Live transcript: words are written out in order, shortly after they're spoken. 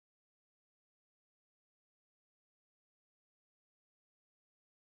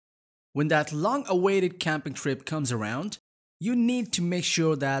When that long-awaited camping trip comes around, you need to make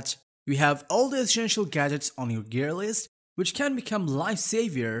sure that you have all the essential gadgets on your gear list, which can become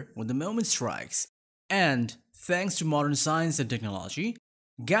life-savior when the moment strikes. And thanks to modern science and technology,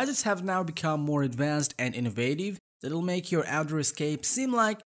 gadgets have now become more advanced and innovative that'll make your outdoor escape seem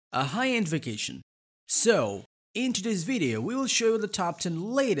like a high-end vacation. So, in today's video, we will show you the top 10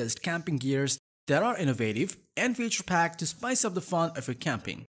 latest camping gears that are innovative and feature-packed to spice up the fun of your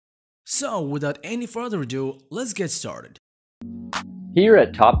camping. So, without any further ado, let's get started. Here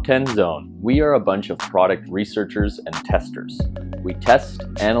at Top 10 Zone, we are a bunch of product researchers and testers. We test,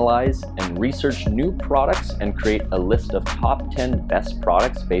 analyze, and research new products and create a list of top 10 best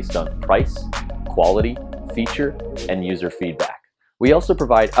products based on price, quality, feature, and user feedback. We also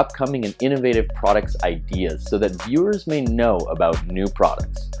provide upcoming and innovative products ideas so that viewers may know about new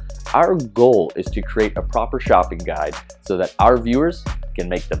products. Our goal is to create a proper shopping guide so that our viewers can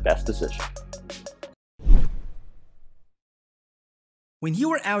make the best decision. When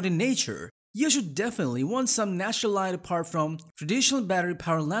you are out in nature, you should definitely want some natural light apart from traditional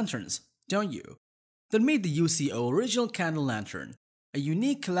battery-powered lanterns, don't you? Then meet the UCO Original Candle Lantern, a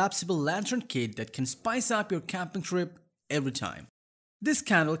unique collapsible lantern kit that can spice up your camping trip every time. This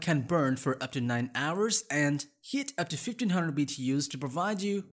candle can burn for up to 9 hours and heat up to 1500 BTUs to provide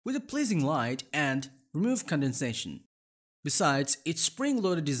you with a pleasing light and remove condensation. Besides, its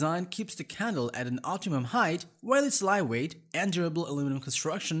spring-loaded design keeps the candle at an optimum height, while its lightweight and durable aluminum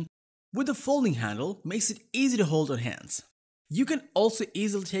construction with a folding handle makes it easy to hold on hands. You can also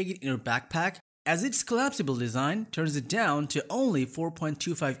easily take it in your backpack, as its collapsible design turns it down to only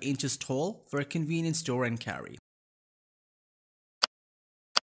 4.25 inches tall for a convenient store and carry.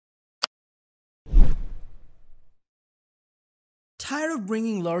 Tired of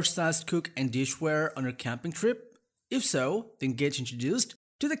bringing large-sized cook and dishware on your camping trip? If so, then get introduced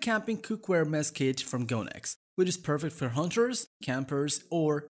to the Camping Cookware Mess Kit from Gonex, which is perfect for hunters, campers,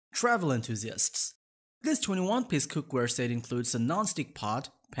 or travel enthusiasts. This 21-piece cookware set includes a non-stick pot,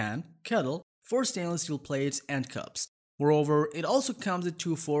 pan, kettle, 4 stainless steel plates, and cups. Moreover, it also comes with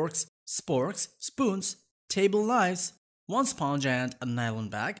 2 forks, sporks, spoons, table knives, 1 sponge, and a nylon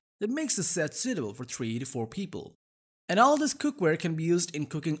bag that makes the set suitable for 3 to 4 people. And all this cookware can be used in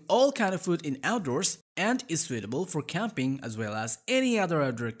cooking all kind of food in outdoors and is suitable for camping as well as any other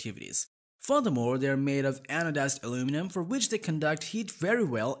outdoor activities. Furthermore, they are made of anodized aluminum for which they conduct heat very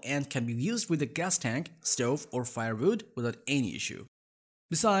well and can be used with a gas tank, stove, or firewood without any issue.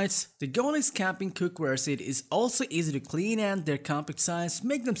 Besides, the Gonex Camping Cookware set is also easy to clean and their compact size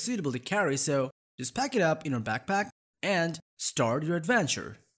make them suitable to carry, so just pack it up in your backpack and start your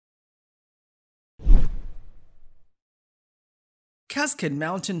adventure. Cascade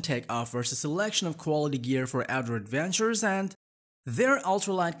Mountain Tech offers a selection of quality gear for outdoor adventures, and their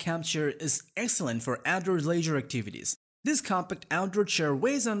ultralight camp chair is excellent for outdoor leisure activities. This compact outdoor chair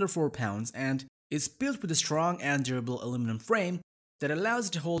weighs under 4 pounds and is built with a strong and durable aluminum frame that allows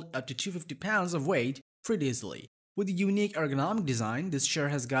it to hold up to 250 pounds of weight pretty easily. With a unique ergonomic design, this chair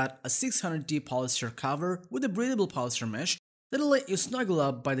has got a 600D polyester cover with a breathable polyester mesh that'll let you snuggle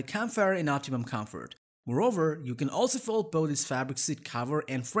up by the campfire in optimum comfort. Moreover, you can also fold both its fabric seat cover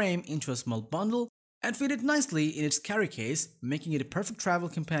and frame into a small bundle and fit it nicely in its carry case, making it a perfect travel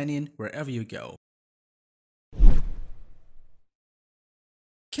companion wherever you go.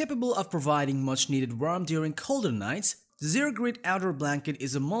 Capable of providing much needed warmth during colder nights, the Zero Grit Outdoor Blanket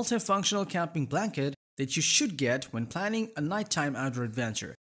is a multifunctional camping blanket that you should get when planning a nighttime outdoor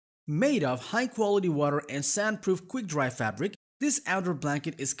adventure. Made of high-quality water and sand-proof quick-dry fabric, this outdoor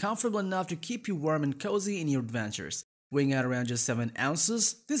blanket is comfortable enough to keep you warm and cozy in your adventures. Weighing at around just 7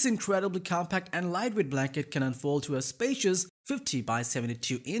 ounces, this incredibly compact and lightweight blanket can unfold to a spacious 50 by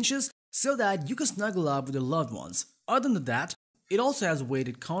 72 inches so that you can snuggle up with your loved ones. Other than that, it also has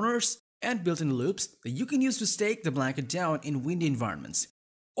weighted corners and built-in loops that you can use to stake the blanket down in windy environments.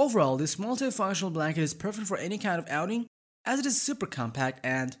 Overall, this multifunctional blanket is perfect for any kind of outing, as it is super compact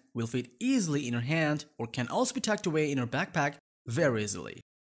and will fit easily in your hand or can also be tucked away in your backpack very easily.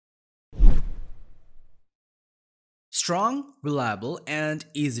 Strong, reliable, and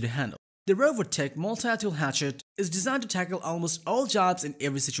easy to handle. The Rooftop Multitool Hatchet is designed to tackle almost all jobs in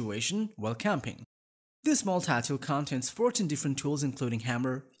every situation while camping. This multi-tool contains 14 different tools including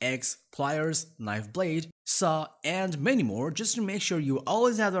hammer, axe, pliers, knife blade, saw, and many more just to make sure you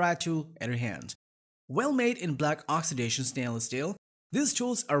always have the right tool at your hand. Well made in black oxidation stainless steel, these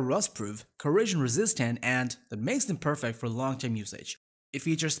tools are rust-proof, corrosion-resistant, and that makes them perfect for long-term usage. It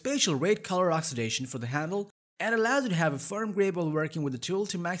features spatial red color oxidation for the handle and allows you to have a firm grip while working with the tool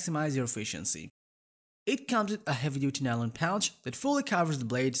to maximize your efficiency. It comes with a heavy-duty nylon pouch that fully covers the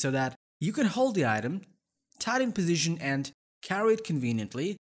blade so that You can hold the item tight in position and carry it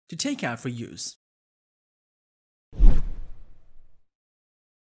conveniently to take out for use.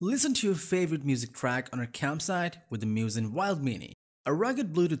 Listen to your favorite music track on a campsite with the Musin Wild Mini, a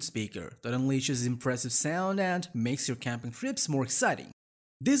rugged Bluetooth speaker that unleashes impressive sound and makes your camping trips more exciting.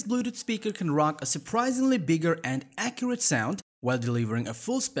 This Bluetooth speaker can rock a surprisingly bigger and accurate sound while delivering a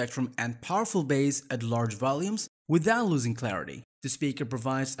full spectrum and powerful bass at large volumes without losing clarity. The speaker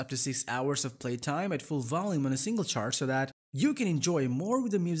provides up to 6 hours of playtime at full volume on a single charge so that you can enjoy more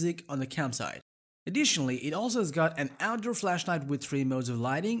with the music on the campsite. Additionally, it also has got an outdoor flashlight with 3 modes of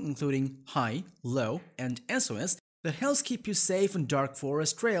lighting, including high, low, and SOS, that helps keep you safe on dark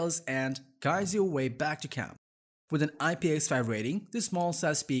forest trails and guides your way back to camp. With an IPX5 rating, this small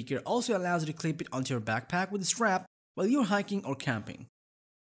size speaker also allows you to clip it onto your backpack with a strap while you're hiking or camping.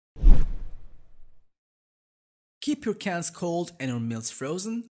 Keep your cans cold and your meals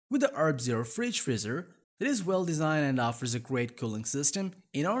frozen with the Herb Zero Fridge Freezer that is well designed and offers a great cooling system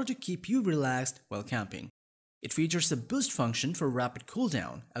in order to keep you relaxed while camping. It features a boost function for rapid cool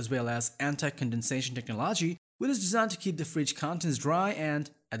down as well as anti-condensation technology, which is designed to keep the fridge contents dry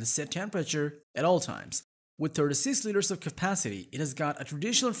and at the set temperature at all times. With 36 liters of capacity, it has got a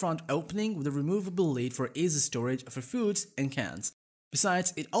traditional front opening with a removable lid for easy storage of your foods and cans.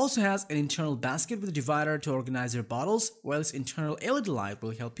 Besides, it also has an internal basket with a divider to organize your bottles, while its internal LED light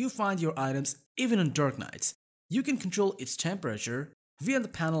will help you find your items even on dark nights. You can control its temperature via the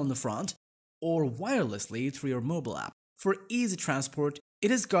panel on the front or wirelessly through your mobile app. For easy transport, it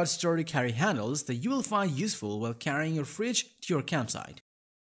has got sturdy carry handles that you will find useful while carrying your fridge to your campsite.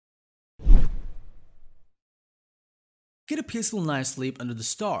 Get a peaceful night's sleep under the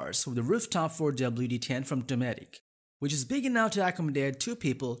stars with the Rooftop 4WD10 from Dometic, which is big enough to accommodate 2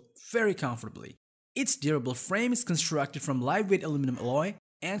 people very comfortably. Its durable frame is constructed from lightweight aluminum alloy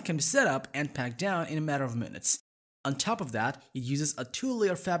and can be set up and packed down in a matter of minutes. On top of that, it uses a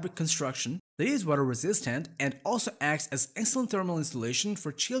 2-layer fabric construction that is water resistant and also acts as excellent thermal insulation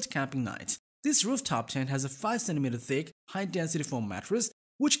for chilled camping nights. This rooftop tent has a 5 cm thick, high-density foam mattress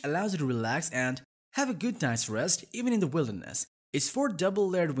which allows you to relax and have a good night's rest even in the wilderness. Its 4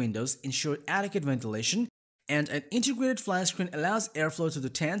 double-layered windows ensure adequate ventilation, and an integrated fly screen allows airflow to the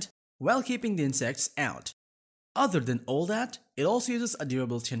tent while keeping the insects out. Other than all that, it also uses a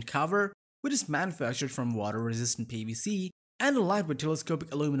durable tent cover which is manufactured from water-resistant PVC and a lightweight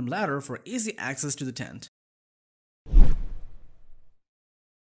telescopic aluminum ladder for easy access to the tent.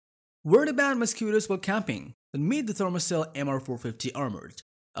 Worried about mosquitoes while camping? Then meet the Thermocell MR450 Armored,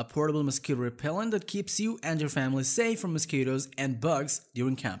 a portable mosquito repellent that keeps you and your family safe from mosquitoes and bugs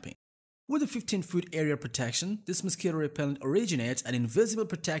during camping. With a 15-foot area protection, this mosquito repellent originates an invisible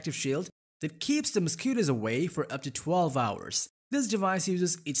protective shield that keeps the mosquitoes away for up to 12 hours. This device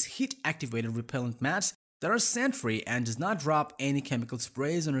uses its heat-activated repellent mats that are scent-free and does not drop any chemical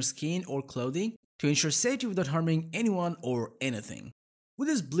sprays on your skin or clothing to ensure safety without harming anyone or anything. With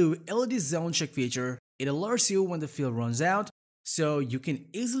this blue LED zone check feature, it alerts you when the fuel runs out, so you can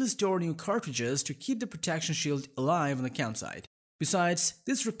easily store new cartridges to keep the protection shield alive on the campsite. Besides,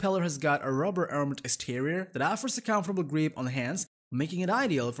 this repeller has got a rubber armored exterior that offers a comfortable grip on the hands, making it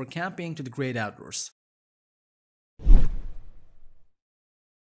ideal for camping to the great outdoors.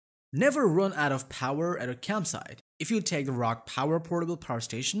 Never run out of power at a campsite if you take the Rock Power Portable Power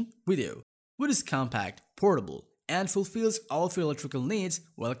Station with you, which is compact, portable, and fulfills all of your electrical needs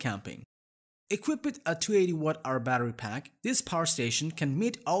while camping. Equipped with a 280 watt-hour battery pack, this power station can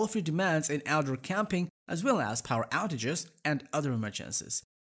meet all of your demands in outdoor camping as well as power outages and other emergencies.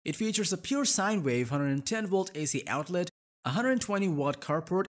 It features a pure sine wave 110 volt AC outlet, a 120 watt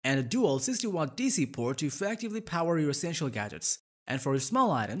carport, and a dual 60 watt DC port to effectively power your essential gadgets. And for your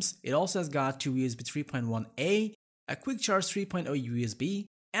small items, it also has got 2 USB 3.1A, a quick charge 3.0 USB,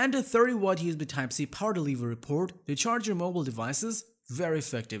 and a 30 watt USB Type-C power delivery port to charge your mobile devices very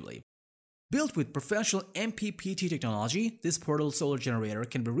effectively. Built with professional MPPT technology, this portable solar generator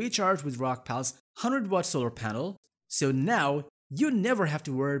can be recharged with Rockpal's 100 watt solar panel, so now you never have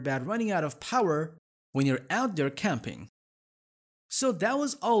to worry about running out of power when you're out there camping. So that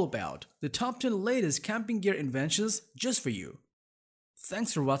was all about the top 10 latest camping gear inventions just for you.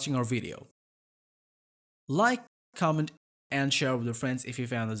 Thanks for watching our video. Like, comment, and share with your friends if you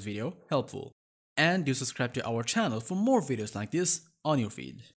found this video helpful. And do subscribe to our channel for more videos like this on your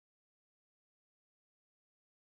feed.